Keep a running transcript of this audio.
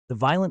The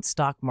violent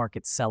stock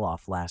market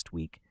sell-off last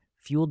week,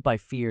 fueled by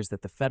fears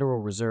that the Federal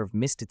Reserve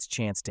missed its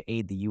chance to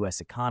aid the U.S.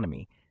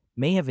 economy,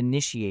 may have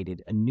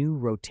initiated a new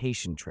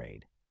rotation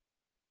trade.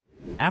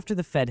 After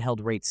the Fed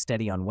held rates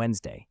steady on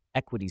Wednesday,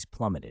 equities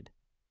plummeted.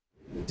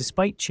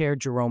 Despite Chair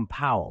Jerome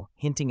Powell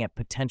hinting at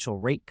potential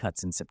rate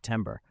cuts in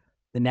September,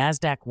 the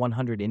Nasdaq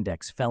 100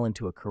 index fell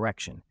into a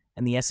correction,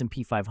 and the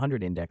S&P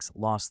 500 index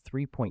lost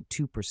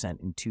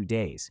 3.2% in 2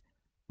 days,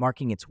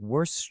 marking its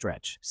worst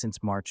stretch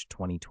since March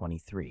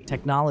 2023.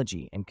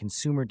 Technology and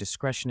consumer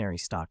discretionary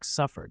stocks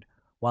suffered,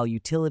 while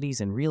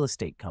utilities and real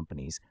estate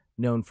companies,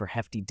 known for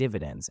hefty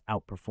dividends,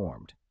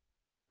 outperformed.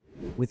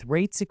 With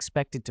rates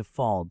expected to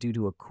fall due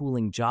to a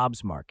cooling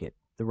jobs market,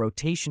 the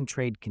rotation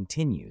trade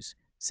continues,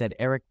 said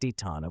Eric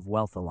Deton of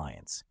Wealth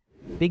Alliance.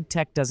 Big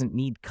tech doesn't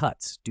need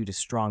cuts due to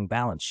strong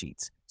balance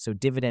sheets, so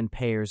dividend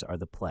payers are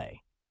the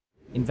play.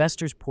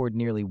 Investors poured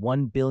nearly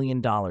 $1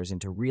 billion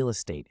into real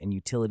estate and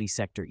utility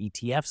sector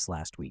ETFs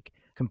last week,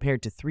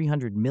 compared to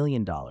 $300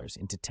 million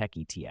into tech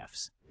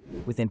ETFs.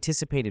 With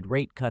anticipated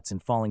rate cuts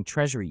and falling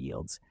treasury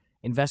yields,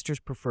 investors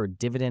preferred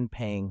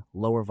dividend-paying,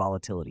 lower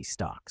volatility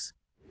stocks.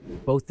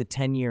 Both the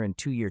 10-year and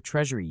 2-year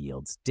treasury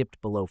yields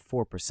dipped below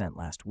 4%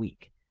 last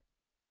week.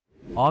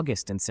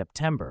 August and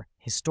September,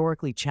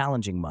 historically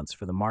challenging months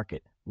for the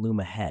market, loom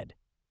ahead.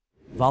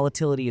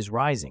 Volatility is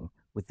rising,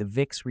 with the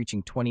VIX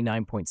reaching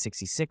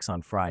 29.66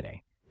 on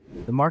Friday.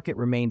 The market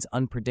remains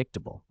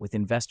unpredictable, with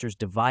investors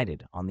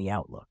divided on the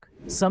outlook.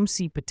 Some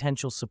see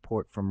potential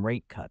support from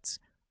rate cuts,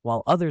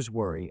 while others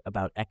worry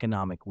about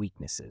economic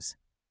weaknesses.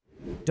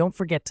 Don't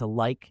forget to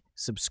like,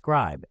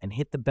 subscribe, and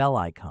hit the bell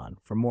icon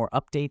for more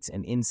updates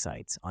and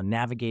insights on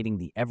navigating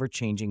the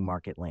ever-changing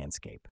market landscape.